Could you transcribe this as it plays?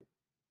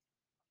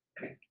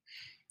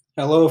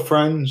Hello,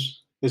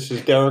 friends. This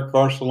is Derek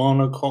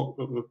Barcelona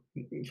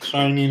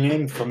signing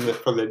in for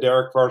the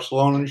Derek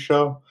Barcelona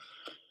Show.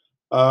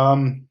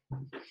 Um,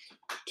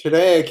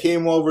 Today, I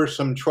came over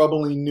some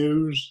troubling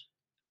news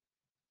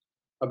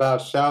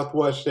about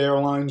Southwest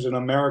Airlines and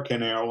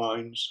American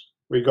Airlines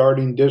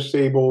regarding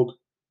disabled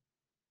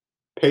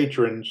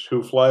patrons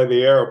who fly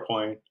the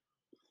airplane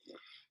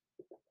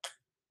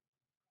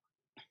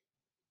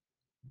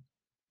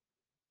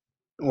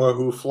or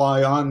who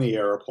fly on the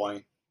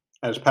airplane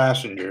as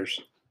passengers.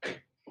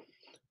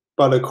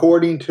 But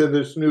according to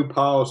this new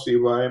policy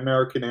by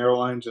American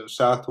Airlines and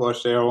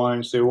Southwest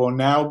Airlines, they will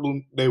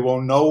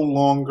no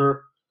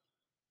longer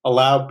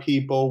allow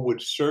people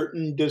with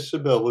certain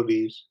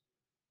disabilities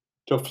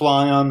to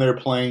fly on their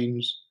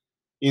planes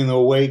in the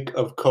wake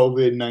of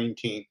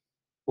COVID-19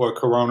 or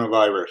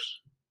coronavirus.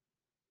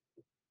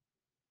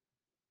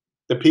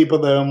 The people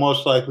that will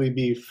most likely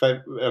be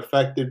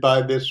affected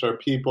by this are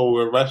people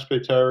with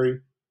respiratory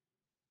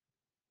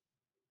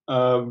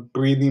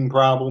breathing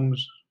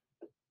problems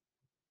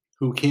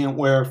who can't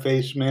wear a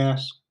face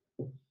mask.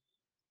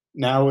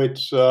 Now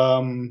it's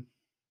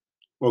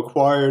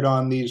required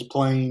on these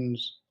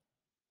planes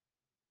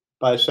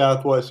by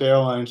Southwest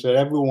Airlines that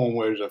everyone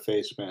wears a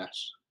face mask,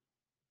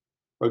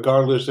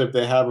 regardless if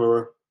they have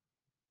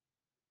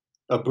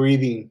a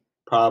breathing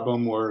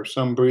problem or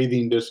some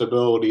breathing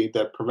disability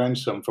that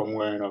prevents them from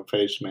wearing a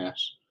face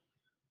mask.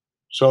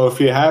 So if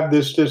you have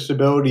this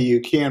disability,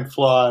 you can't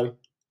fly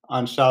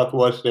on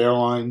Southwest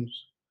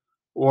Airlines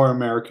or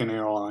American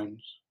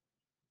Airlines.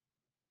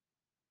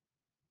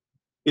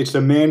 It's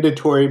a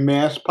mandatory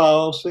mask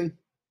policy.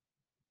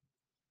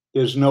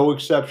 There's no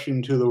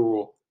exception to the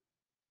rule.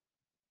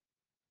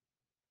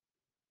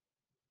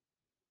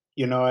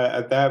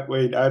 At that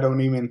rate, I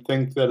don't even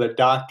think that a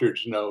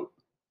doctor's note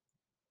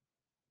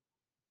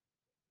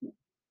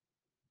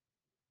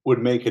would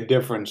make a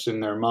difference in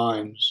their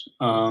minds.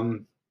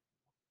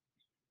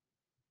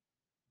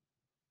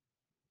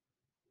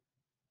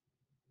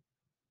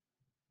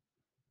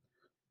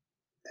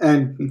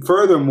 And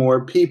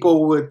furthermore,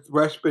 people with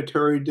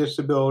respiratory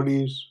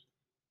disabilities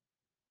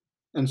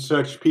and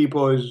such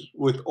people as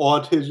with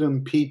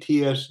autism,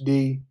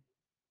 PTSD,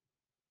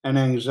 and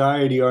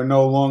anxiety are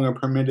no longer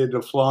permitted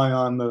to fly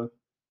on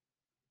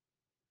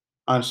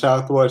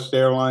Southwest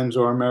Airlines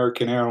or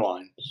American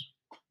Airlines.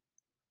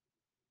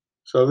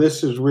 So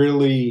this is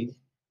really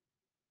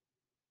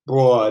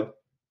broad,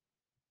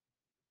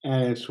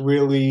 and it's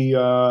really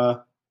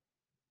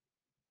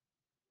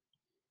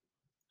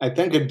I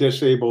think a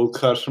disabled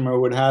customer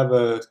would have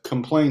a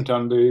complaint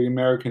under the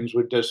Americans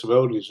with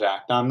Disabilities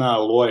Act. I'm not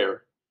a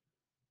lawyer,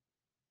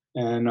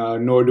 and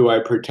nor do I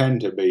pretend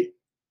to be,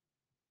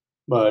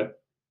 but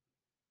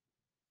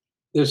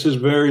this is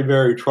very,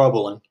 very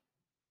troubling.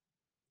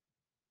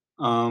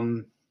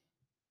 Um,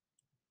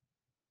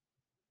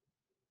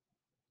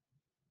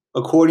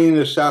 According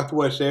to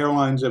Southwest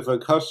Airlines, if a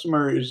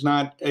customer is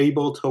not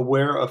able to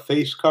wear a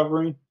face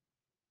covering,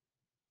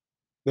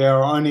 they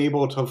are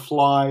unable to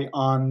fly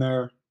on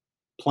their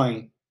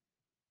plane.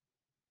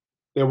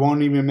 They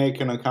won't even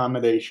make an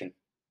accommodation.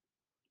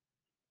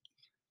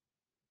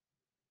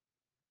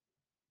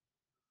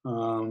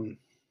 Um,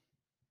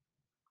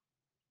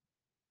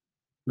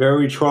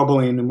 Very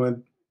troubling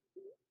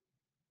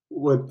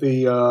with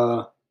the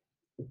uh,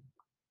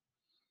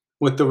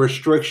 with the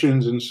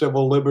restrictions and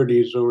civil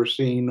liberties that we're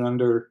seeing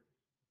under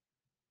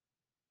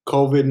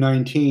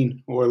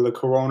COVID-19 or the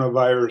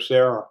coronavirus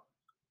era.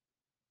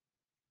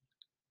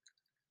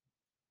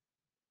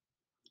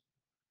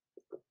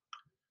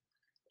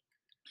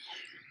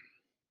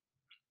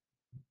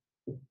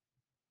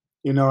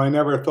 I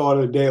never thought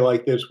a day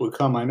like this would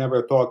come. I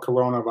never thought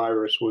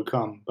coronavirus would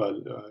come, but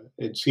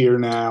it's here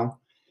now.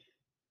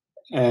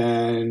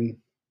 And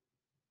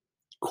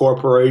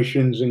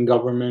corporations and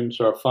governments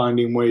are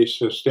finding ways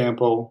to step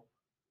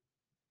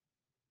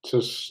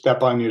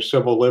on your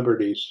civil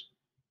liberties.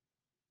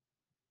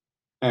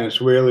 And it's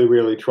really,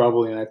 really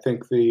troubling. I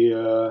think if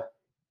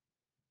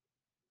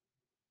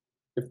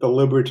the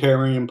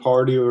Libertarian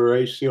Party or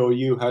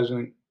ACLU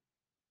hasn't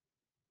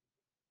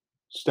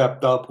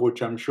stepped up,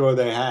 which I'm sure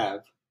they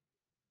have,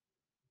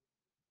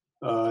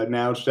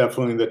 now it's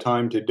definitely the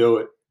time to do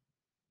it.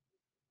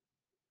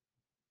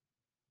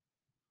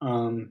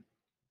 Um,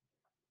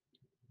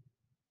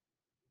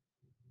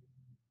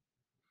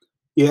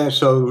 yeah,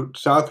 so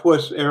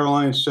Southwest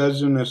Airlines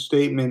says in a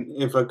statement,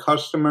 if a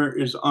customer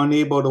is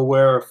unable to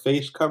wear a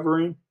face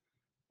covering,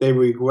 they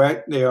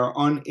regret they are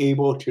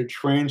unable to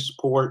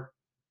transport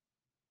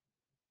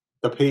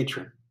the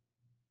patron.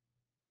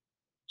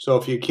 So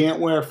if you can't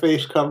wear a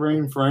face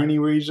covering for any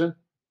reason,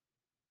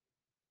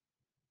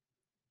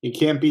 you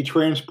can't be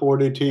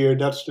transported to your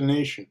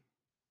destination.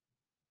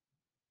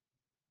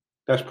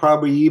 That's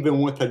probably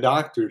even with a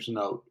doctor's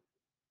note,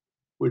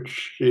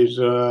 which is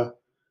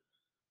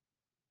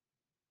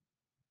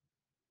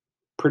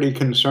pretty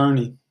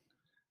concerning.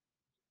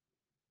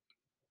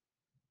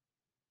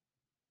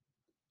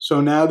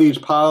 So now these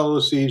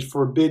policies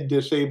forbid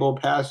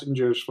disabled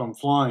passengers from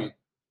flying.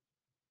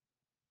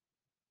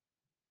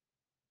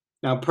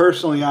 Now,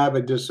 personally, I have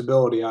a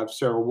disability. I have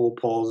cerebral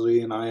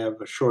palsy and I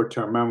have a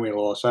short-term memory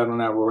loss. I don't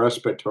have a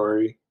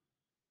respiratory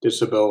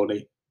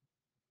disability.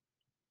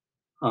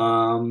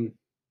 Um,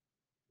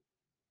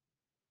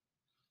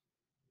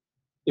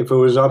 if it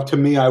was up to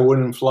me, I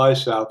wouldn't fly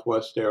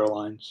Southwest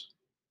Airlines.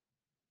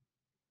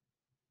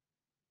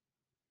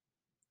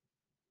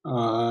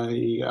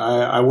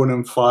 I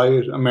wouldn't fly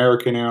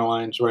American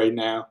Airlines right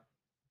now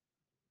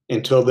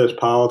until this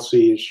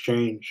policy is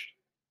changed.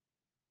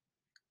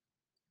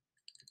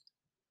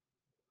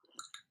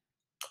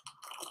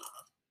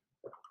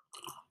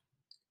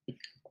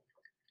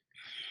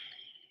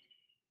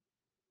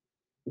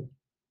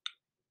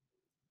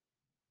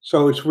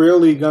 So it's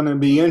really going to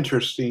be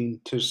interesting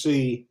to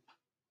see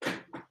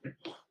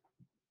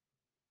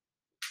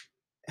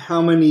how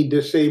many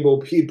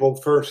disabled people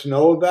first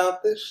know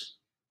about this,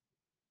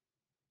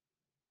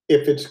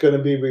 if it's going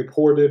to be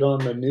reported on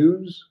the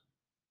news.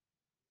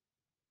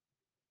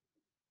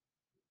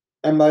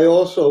 And by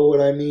also, what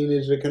I mean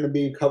is it going to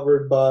be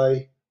covered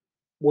by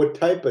what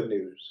type of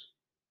news?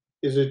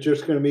 Is it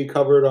just going to be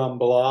covered on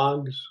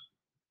blogs?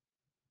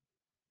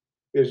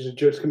 Is it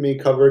just going to be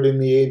covered in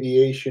the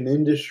aviation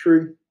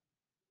industry?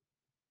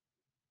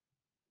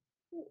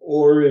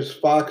 Or is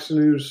Fox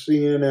News,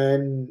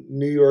 CNN,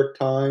 New York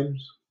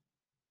Times,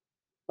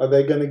 are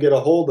they going to get a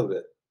hold of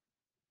it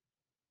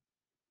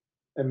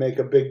and make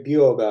a big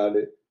deal about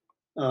it?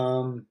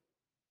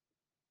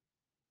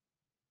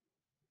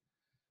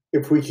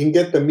 If we can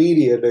get the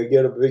media to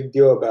get a big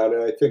deal about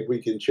it, I think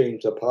we can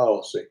change the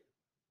policy.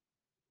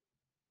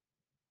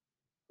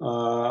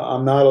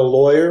 I'm not a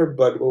lawyer,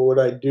 but what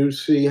I do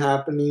see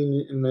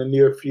happening in the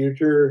near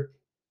future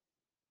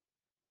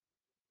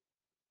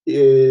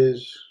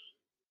is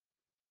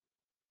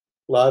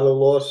a lot of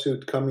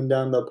lawsuits coming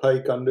down the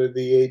pike under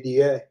the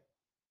ADA.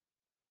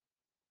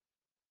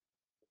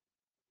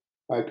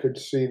 I could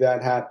see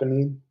that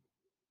happening.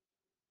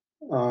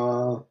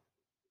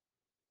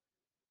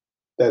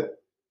 That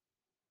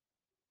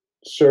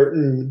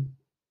certain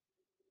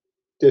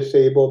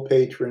disabled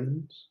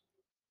patrons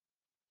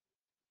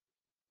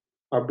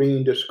are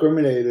being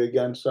discriminated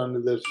against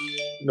under this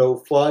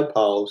no-fly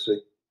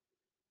policy.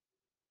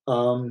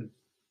 Um,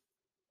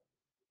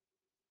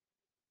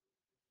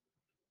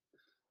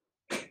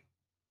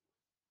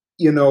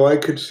 I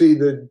could see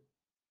the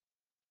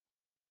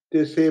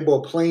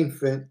disabled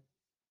plaintiff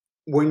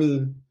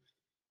winning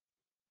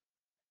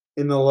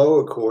in the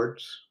lower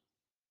courts,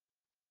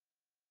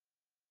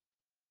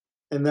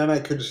 and then I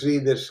could see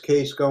this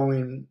case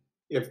going.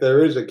 If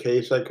there is a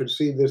case, I could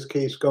see this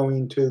case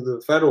going to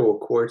the federal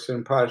courts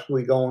and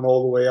possibly going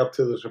all the way up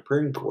to the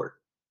Supreme Court.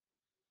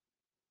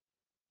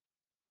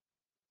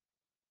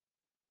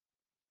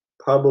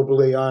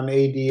 Probably on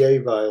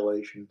ADA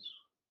violations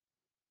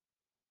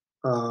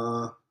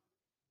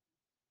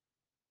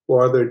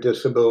or other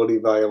disability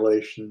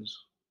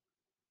violations.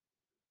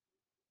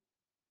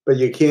 But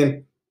you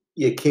can't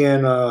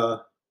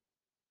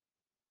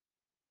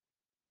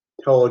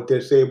tell a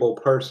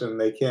disabled person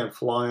they can't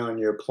fly on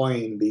your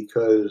plane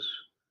because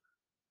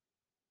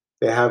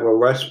they have a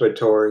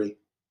respiratory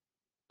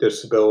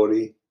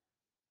disability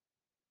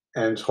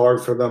and it's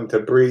hard for them to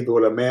breathe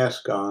with a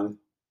mask on.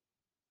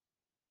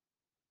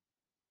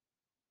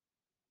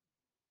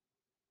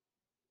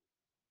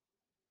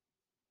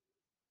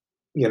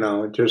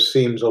 It just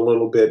seems a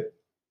little bit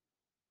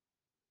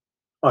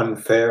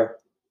unfair.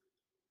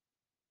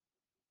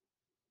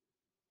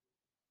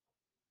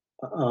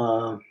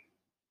 Uh,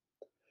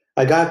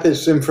 I got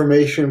this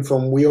information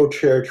from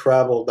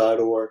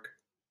wheelchairtravel.org.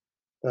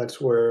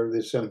 That's where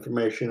this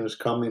information is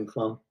coming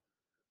from.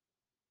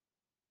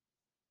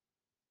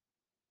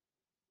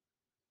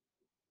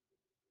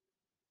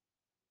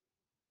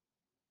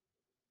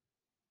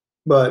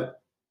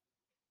 But,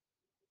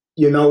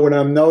 what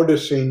I'm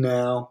noticing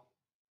now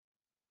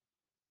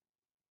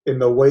in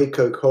the wake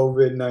of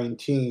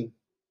COVID-19,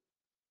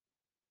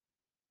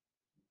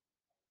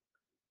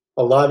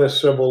 a lot of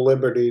civil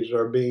liberties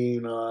are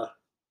being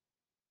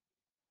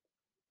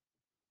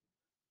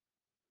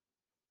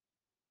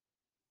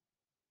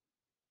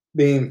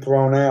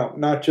thrown out.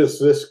 Not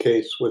just this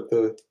case with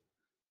the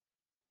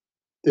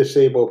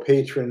disabled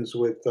patrons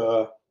with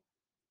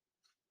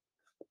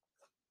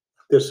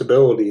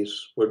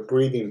disabilities, with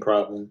breathing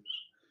problems,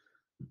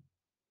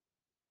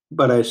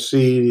 but I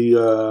see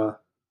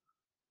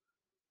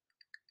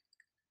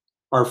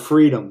our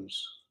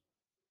freedoms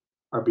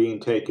are being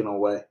taken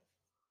away.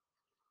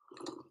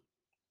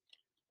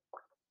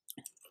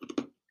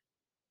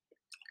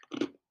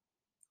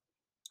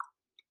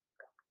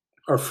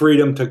 Our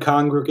freedom to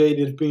congregate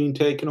is being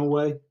taken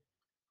away.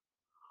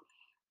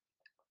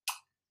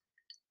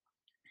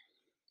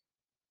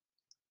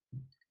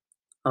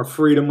 Our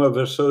freedom of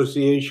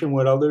association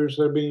with others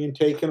are being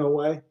taken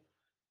away.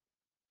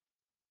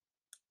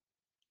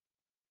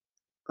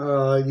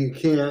 You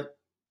can't.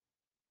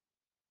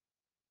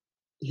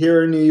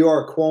 Here in New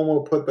York,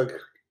 Cuomo put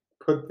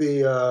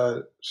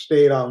the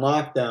state on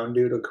lockdown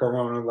due to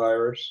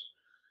coronavirus.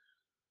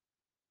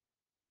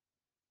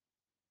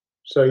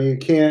 So you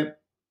can't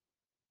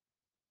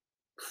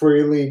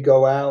freely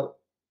go out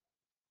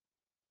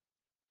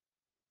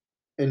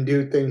and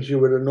do things you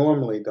would have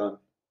normally done.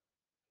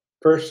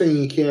 First thing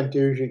you can't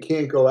do is you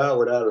can't go out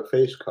without a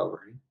face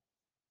covering.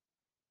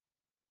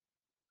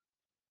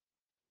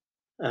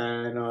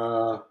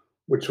 And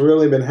what's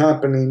really been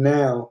happening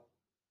now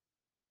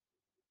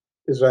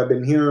is I've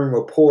been hearing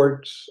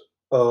reports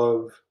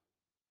of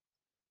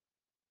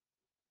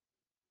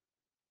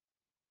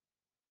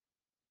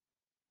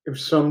if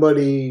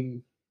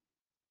somebody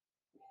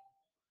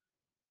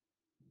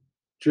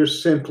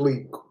just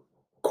simply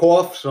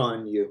coughs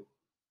on you,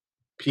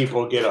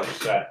 people get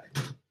upset.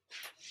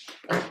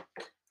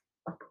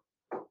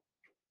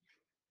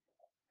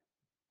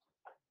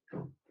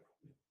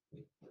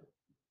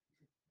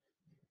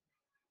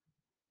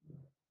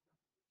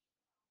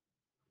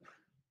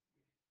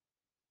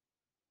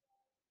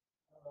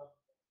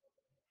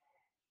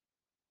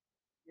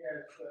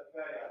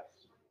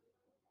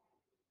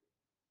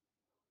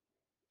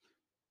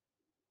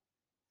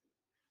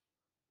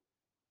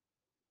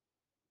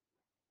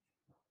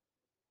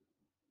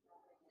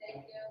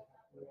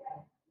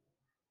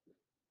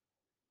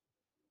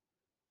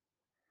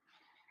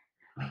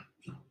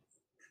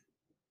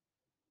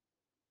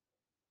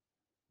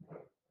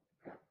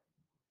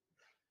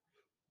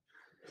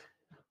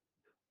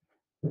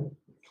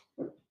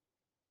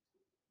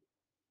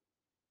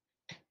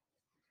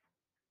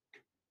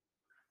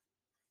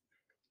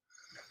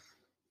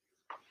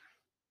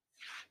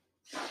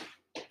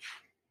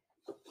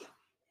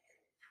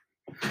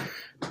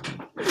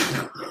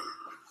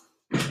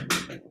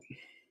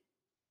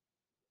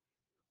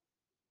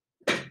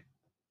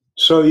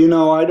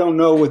 So I don't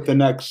know what the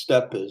next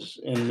step is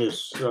in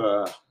this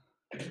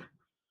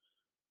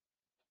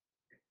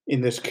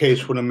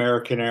case with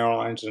American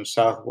Airlines and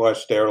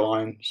Southwest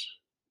Airlines,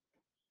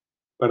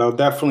 but I'll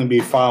definitely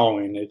be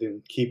following it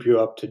and keep you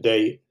up to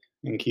date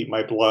and keep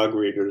my blog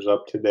readers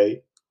up to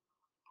date.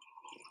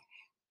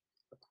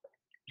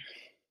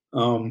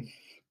 Um,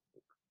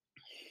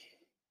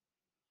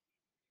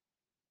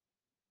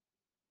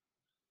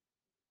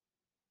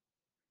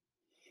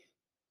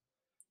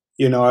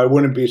 I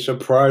wouldn't be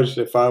surprised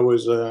if I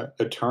was an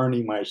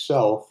attorney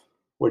myself,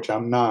 which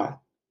I'm not.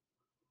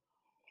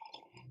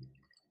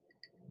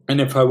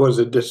 And if I was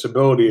a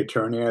disability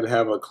attorney, I'd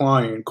have a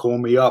client call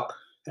me up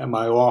at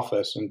my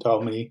office and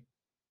tell me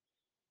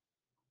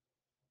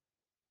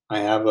I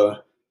have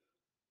a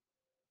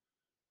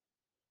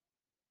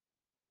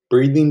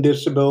breathing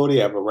disability,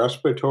 I have a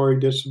respiratory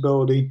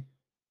disability,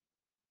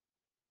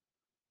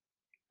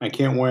 I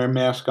can't wear a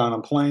mask on a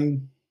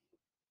plane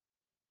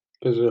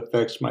because it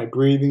affects my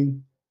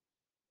breathing.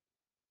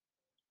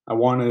 I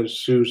wanted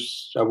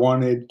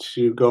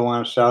to go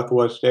on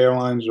Southwest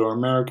Airlines or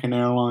American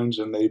Airlines,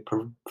 and they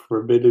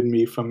forbidden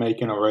me from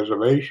making a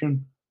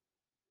reservation.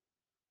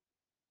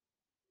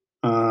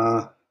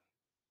 Uh,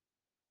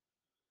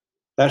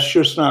 that's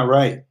just not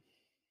right.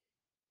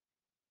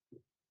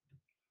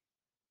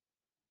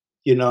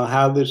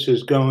 How this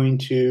is going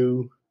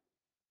to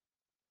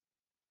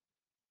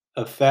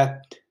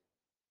affect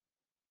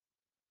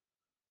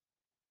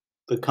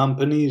the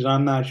companies,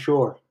 I'm not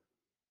sure.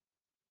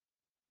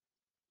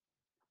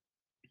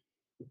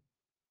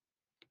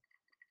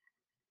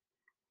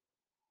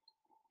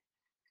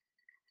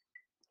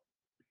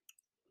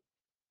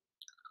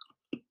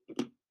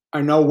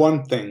 I know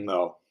one thing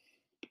though.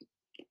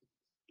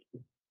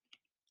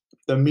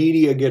 The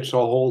media gets a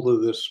hold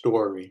of this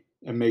story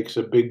and makes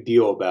a big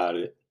deal about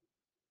it.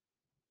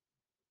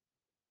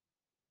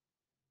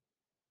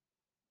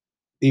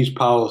 These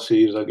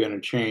policies are going to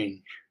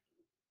change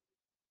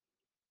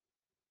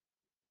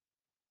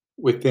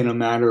within a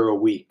matter of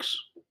weeks.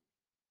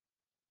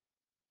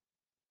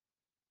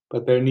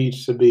 But there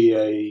needs to be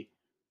a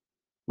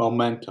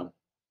momentum,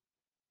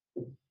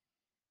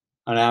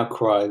 an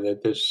outcry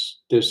that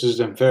this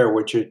isn't fair,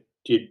 which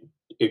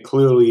it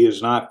clearly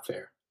is not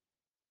fair.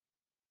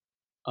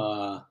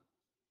 Uh,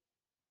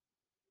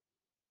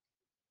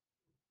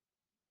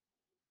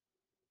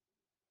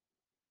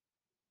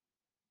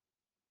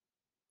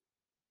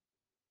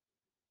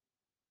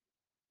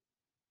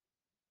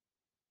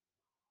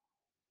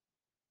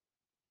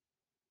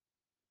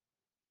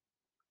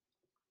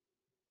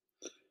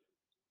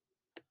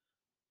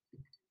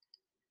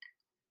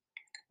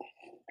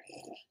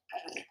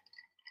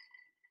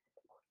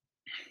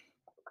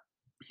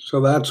 so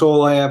that's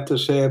all I have to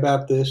say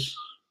about this.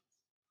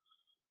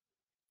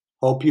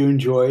 Hope you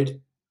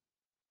enjoyed,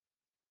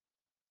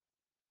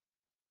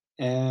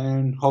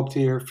 and hope to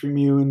hear from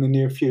you in the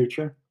near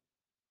future.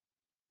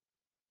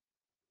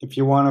 If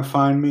you want to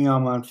find me,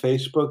 I'm on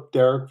Facebook,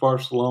 Derek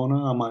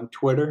Barcelona. I'm on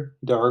Twitter,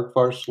 Derek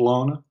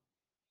Barcelona.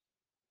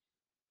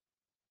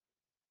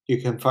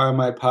 You can find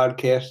my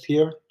podcast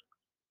here.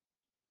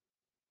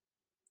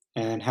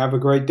 And have a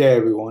great day,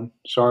 everyone.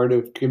 Sorry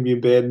to give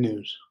you bad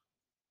news.